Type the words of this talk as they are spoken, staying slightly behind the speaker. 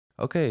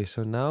Okay,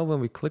 so now when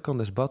we click on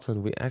this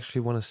button, we actually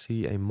want to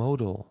see a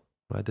modal,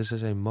 right? This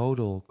is a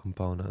modal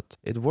component.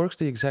 It works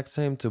the exact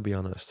same, to be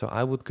honest. So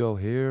I would go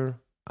here,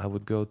 I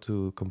would go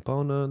to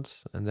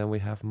components, and then we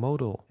have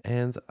modal.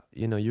 And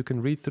you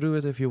can read through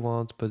it if you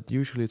want, but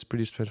usually it's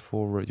pretty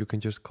straightforward. You can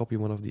just copy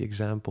one of the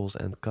examples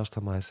and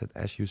customize it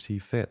as you see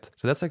fit.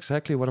 So that's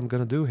exactly what I'm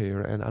going to do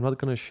here. And I'm not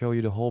going to show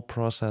you the whole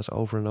process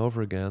over and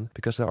over again,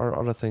 because there are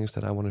other things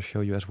that I want to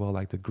show you as well,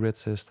 like the grid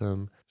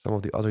system, some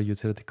of the other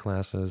utility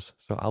classes.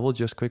 So I will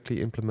just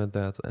quickly implement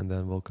that and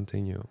then we'll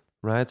continue.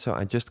 Right, so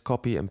I just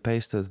copy and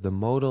pasted the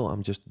modal.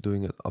 I'm just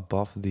doing it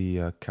above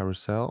the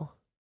carousel.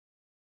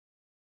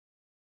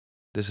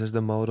 This is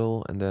the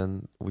modal, and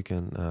then we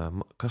can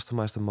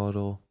customize the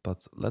modal,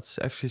 but let's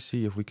actually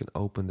see if we can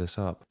open this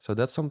up. So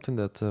that's something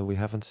that we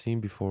haven't seen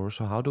before.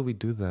 So how do we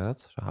do that?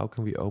 So how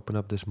can we open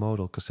up this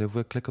modal? Because if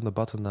we click on the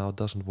button now, it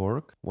doesn't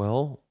work.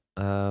 Well,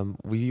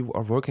 we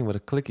are working with a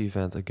click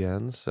event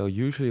again. So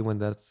usually when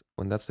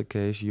that's the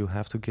case, you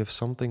have to give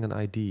something an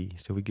ID.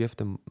 So we give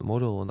the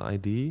modal an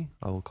ID.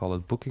 I will call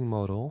it booking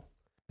modal.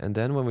 And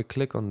then when we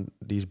click on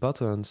these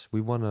buttons,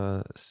 we want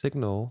to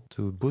signal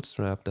to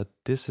Bootstrap that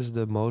this is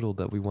the modal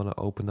that we want to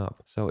open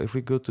up. So if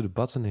we go to the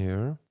button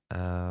here,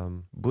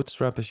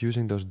 Bootstrap is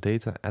using those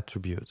data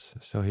attributes.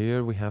 So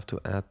here we have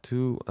to add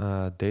two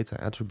data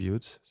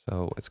attributes.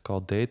 So it's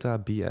called data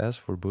BS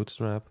for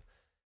Bootstrap.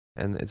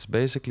 And it's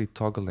basically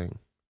toggling,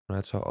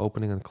 right? So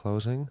opening and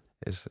closing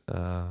is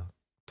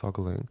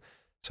toggling.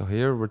 So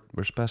here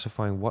we're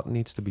specifying what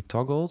needs to be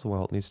toggled.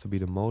 Well, it needs to be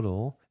the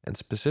modal. And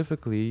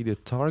specifically, the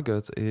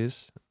target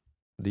is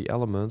the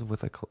element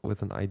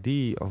with an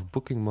ID of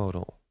booking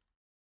modal,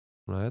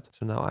 right?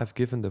 So now I've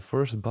given the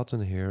first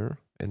button here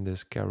in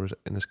this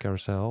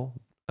carousel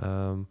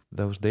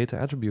those data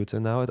attributes,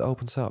 and now it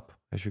opens up,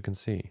 as you can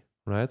see,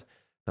 right?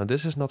 Now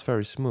this is not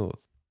very smooth.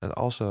 And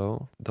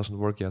also doesn't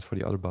work yet for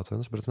the other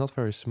buttons, but it's not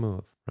very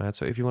smooth, right?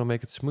 So if you want to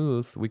make it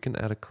smooth, we can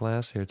add a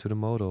class here to the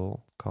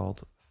modal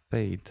called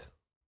fade.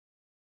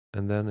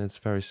 And then it's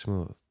very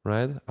smooth,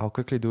 right? I'll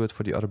quickly do it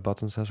for the other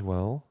buttons as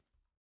well.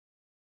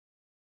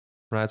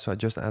 Right, so I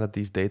just added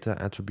these data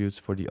attributes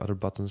for the other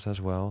buttons as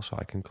well, so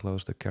I can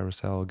close the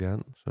carousel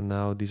again. So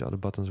now these other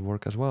buttons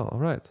work as well. All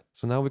right,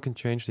 so now we can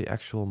change the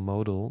actual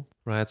modal.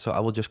 Right, so I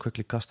will just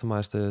quickly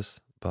customize this,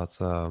 but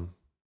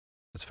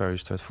it's very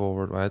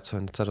straightforward, right? So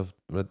instead of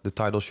the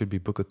title should be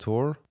book a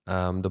tour,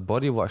 the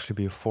body will actually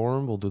be a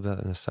form. We'll do that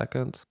in a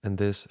second. And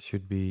this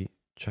should be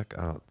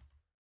checkout.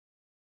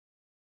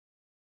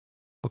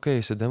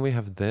 Okay, so then we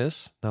have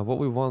this. Now what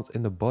we want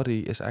in the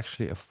body is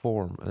actually a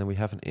form. And then we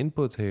have an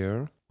input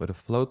here with a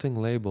floating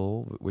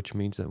label, which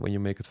means that when you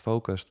make it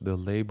focused, the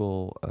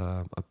label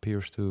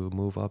appears to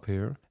move up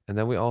here. And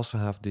then we also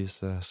have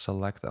this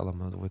select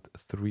element with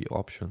 3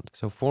 options.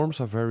 So forms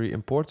are very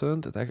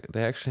important.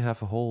 They actually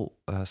have a whole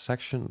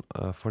section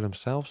for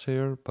themselves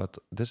here, but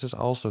this is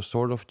also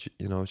sort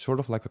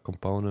of like a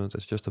component.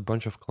 It's just a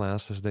bunch of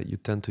classes that you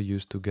tend to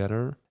use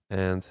together.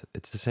 And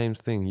it's the same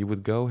thing. You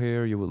would go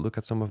here, you would look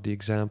at some of the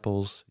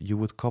examples, you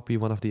would copy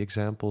one of the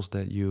examples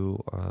that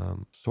you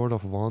sort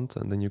of want,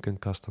 and then you can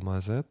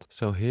customize it.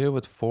 So here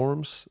with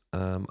forms,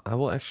 I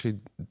will actually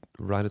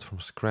write it from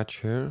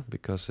scratch here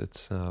because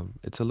it's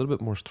a little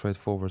bit more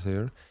straightforward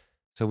here.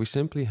 So we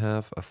simply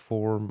have a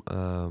form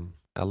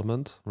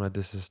element, right?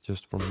 This is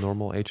just from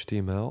normal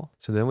HTML.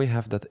 So then we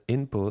have that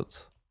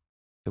input.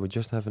 So we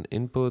just have an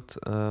input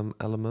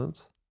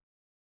element,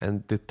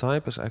 and the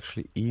type is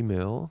actually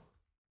email.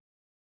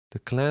 The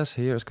class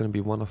here is going to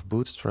be one of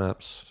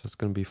Bootstraps, so it's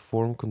going to be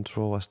form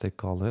control as they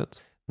call it.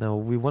 Now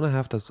we want to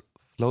have that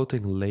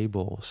floating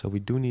label, so we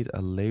do need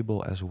a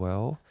label as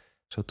well.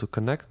 So to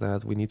connect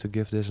that, we need to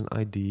give this an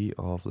ID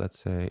of, let's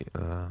say,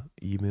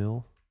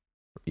 email,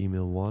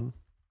 email1,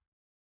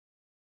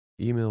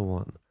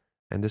 email1,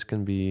 and this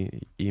can be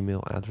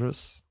email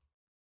address.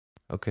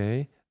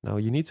 Okay, now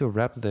you need to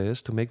wrap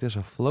this to make this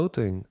a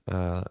floating,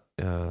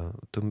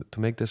 to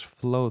make this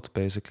float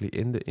basically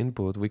in the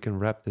input. We can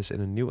wrap this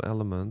in a new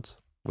element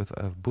with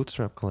a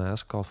Bootstrap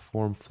class called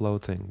form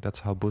floating.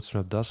 That's how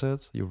Bootstrap does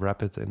it. You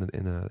wrap it in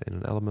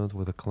an element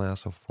with a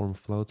class of form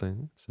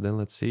floating. So then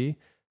let's see.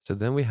 So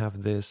then we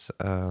have this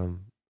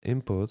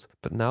input,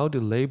 but now the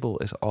label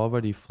is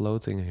already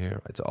floating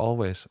here. It's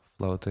always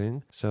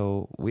floating.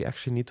 So we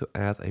actually need to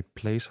add a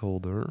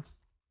placeholder.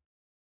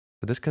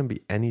 But this can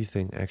be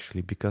anything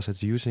actually, because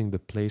it's using the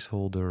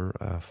placeholder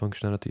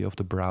functionality of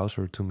the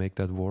browser to make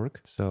that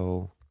work.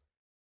 So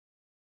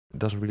it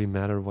doesn't really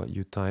matter what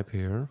you type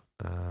here,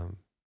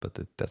 but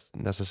that's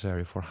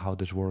necessary for how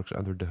this works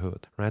under the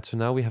hood, right? So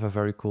now we have a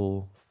very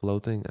cool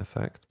floating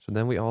effect. So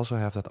then we also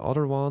have that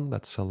other one,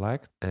 that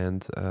select,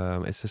 and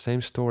it's the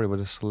same story. With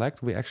a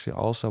select, we actually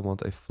also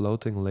want a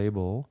floating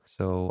label.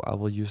 So I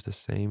will use the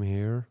same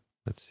here.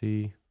 Let's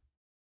see,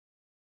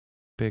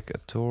 pick a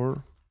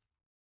tour.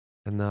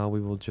 And now we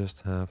will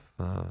just have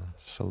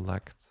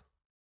select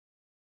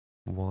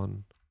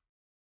one.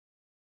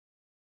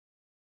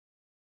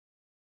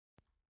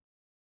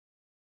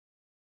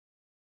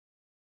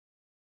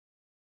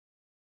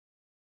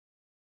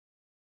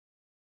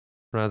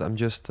 Right, I'm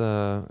just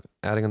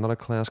adding another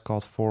class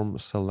called form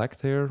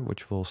select here,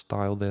 which will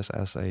style this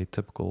as a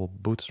typical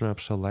Bootstrap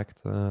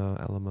select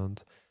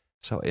element.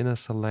 So in a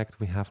select,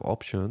 we have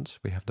options.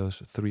 We have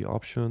those 3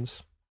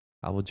 options.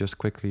 I will just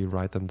quickly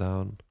write them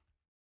down.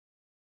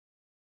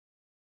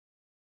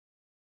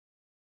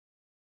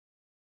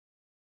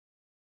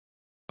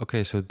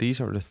 Okay, so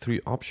these are the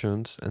 3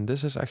 options, and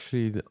this is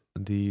actually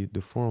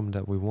the form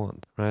that we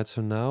want, right?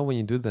 So now when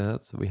you do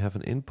that, we have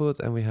an input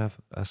and we have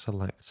a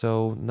select.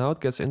 So now it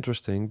gets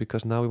interesting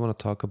because now we want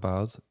to talk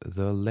about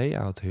the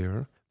layout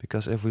here,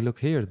 because if we look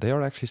here, they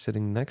are actually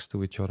sitting next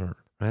to each other,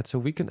 right? So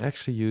we can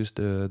actually use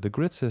the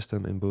grid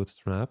system in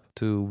Bootstrap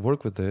to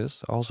work with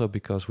this, also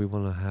because we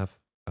want to have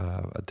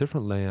a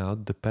different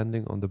layout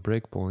depending on the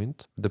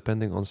breakpoint,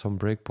 depending on some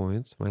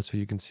breakpoint, right? So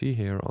you can see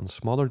here on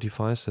smaller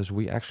devices,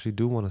 we actually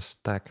do want a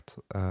stacked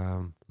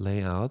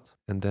layout.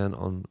 And then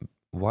on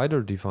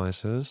wider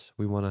devices,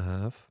 we want to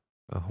have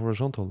a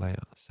horizontal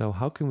layout. So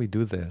how can we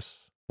do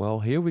this?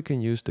 Well, here we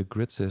can use the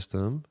grid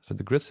system. So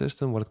the grid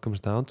system, what it comes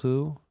down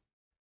to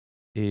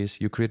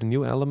is you create a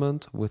new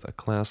element with a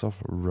class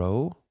of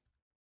row.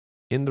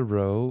 In the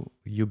row,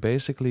 you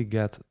basically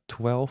get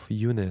 12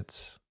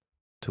 units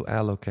to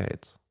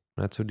allocate,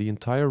 right? So the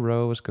entire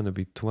row is going to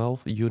be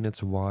 12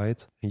 units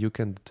wide, and you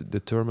can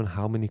determine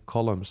how many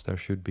columns there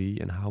should be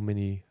and how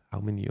many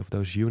of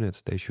those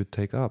units they should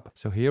take up.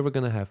 So here we're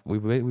going to have, we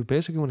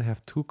basically want to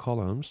have 2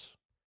 columns.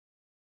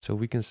 So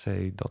we can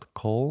say dot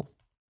col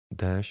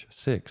dash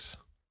 6,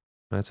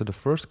 right? So the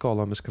first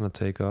column is going to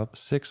take up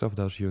 6 of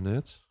those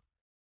units.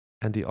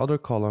 And the other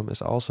column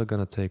is also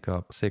going to take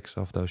up 6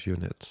 of those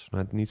units,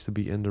 right? It needs to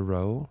be in the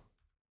row,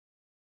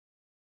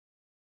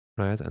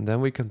 right? And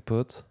then we can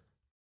put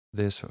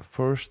this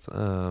first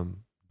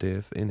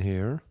div in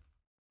here,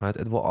 right?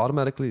 It will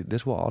automatically,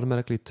 this will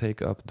automatically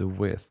take up the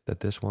width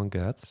that this one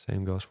gets.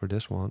 Same goes for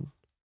this one.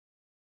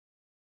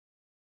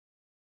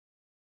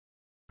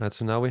 Right,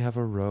 so now we have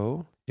a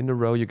row. In the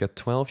row, you get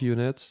 12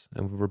 units,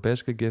 and we're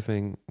basically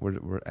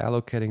we're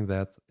allocating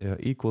that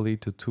equally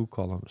to 2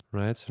 columns,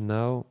 right? So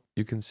now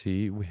you can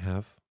see we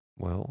have,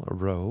 well, a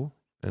row,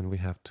 and we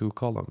have 2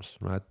 columns,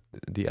 right?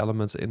 The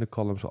elements in the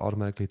columns will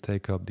automatically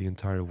take up the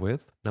entire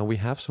width. Now we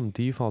have some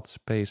default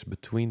space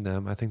between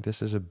them. I think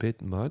this is a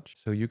bit much.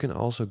 So you can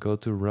also go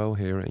to row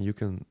here and you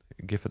can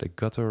give it a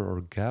gutter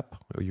or gap,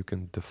 or you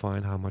can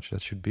define how much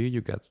that should be.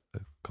 You get a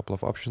couple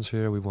of options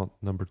here. We want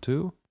number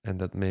 2, and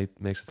that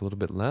makes it a little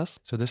bit less.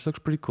 So this looks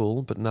pretty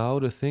cool. But now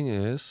the thing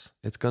is,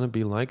 it's going to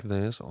be like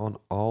this on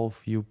all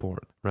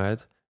viewport,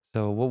 right?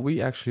 So what we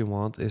actually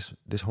want is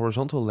this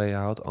horizontal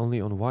layout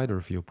only on wider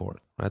viewport,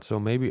 right? So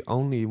maybe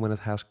only when it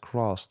has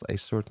crossed a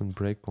certain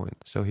breakpoint.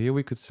 So here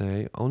we could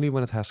say only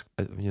when it has,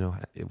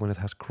 when it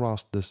has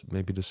crossed this,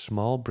 maybe the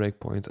small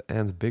breakpoint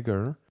and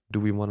bigger, do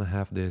we want to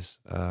have this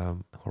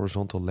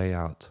horizontal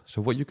layout.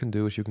 So what you can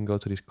do is you can go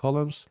to these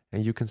columns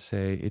and you can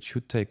say it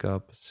should take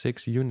up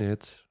 6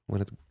 units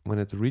when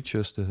it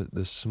reaches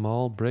the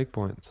small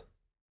breakpoint.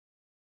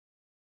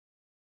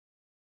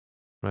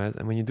 Right,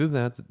 and when you do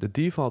that, the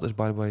default is,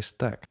 by the way,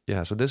 stacked.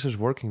 Yeah, so this is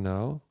working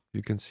now.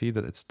 You can see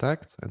that it's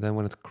stacked, and then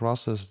when it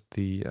crosses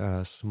the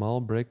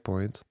small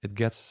breakpoint, it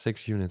gets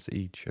 6 units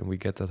each, and we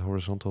get that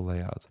horizontal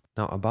layout.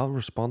 Now, about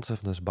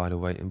responsiveness, by the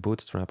way, in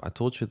Bootstrap, I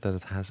told you that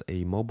it has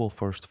a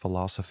mobile-first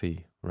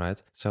philosophy,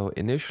 right? So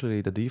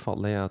initially, the default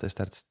layout is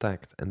that it's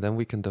stacked, and then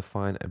we can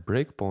define a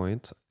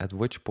breakpoint at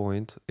which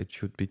point it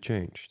should be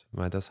changed,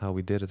 right? That's how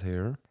we did it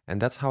here, and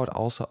that's how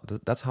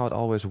it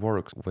always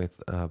works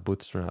with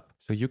Bootstrap.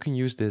 So you can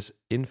use this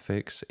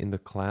infix in the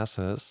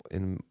classes.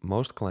 In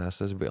most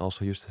classes, we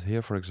also use it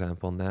here, for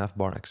example,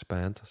 navbar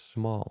expand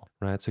small,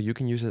 right? So you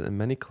can use it in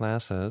many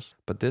classes,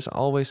 but this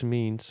always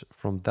means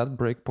from that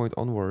breakpoint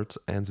onwards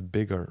and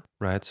bigger,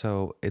 right?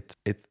 So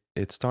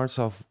it starts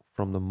off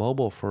from the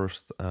mobile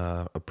first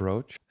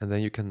approach, and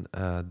then you can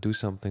do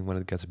something when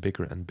it gets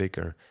bigger and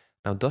bigger.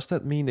 Now, does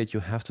that mean that you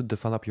have to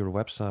develop your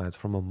website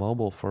from a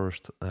mobile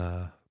first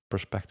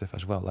perspective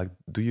as well? Like,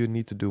 do you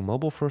need to do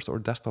mobile first or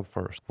desktop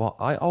first? Well,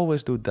 I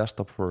always do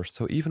desktop first.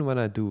 So even when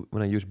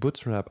I use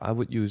Bootstrap, I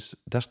would use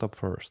desktop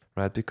first,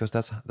 right? Because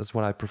that's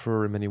what I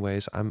prefer in many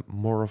ways. I'm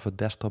more of a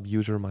desktop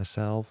user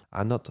myself.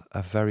 I'm not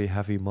a very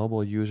heavy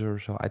mobile user,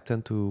 so I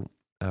tend to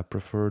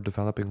prefer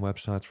developing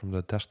websites from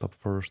the desktop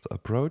first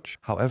approach.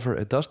 However,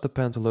 it does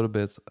depend a little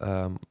bit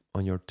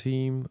on your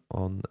team,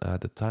 on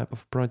the type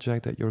of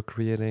project that you're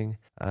creating.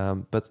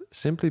 But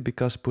simply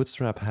because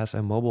Bootstrap has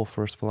a mobile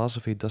first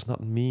philosophy does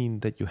not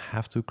mean that you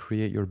have to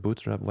create your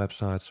Bootstrap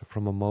websites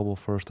from a mobile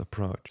first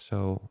approach.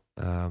 So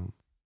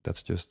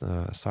that's just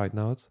a side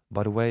note.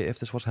 By the way, if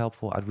this was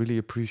helpful, I'd really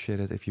appreciate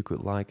it if you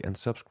could like and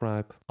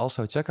subscribe.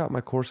 Also, check out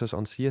my courses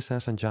on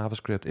CSS and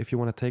JavaScript if you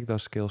want to take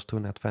those skills to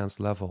an advanced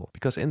level.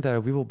 Because in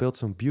there, we will build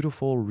some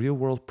beautiful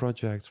real-world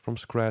projects from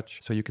scratch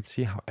so you can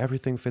see how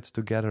everything fits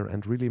together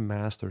and really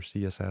master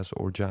CSS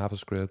or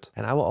JavaScript.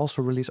 And I will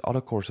also release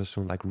other courses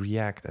soon, like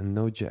React and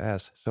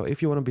Node.js. So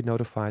if you want to be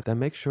notified, then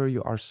make sure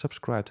you are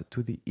subscribed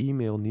to the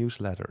email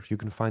newsletter. You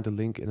can find the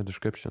link in the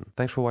description.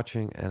 Thanks for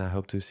watching, and I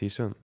hope to see you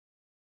soon.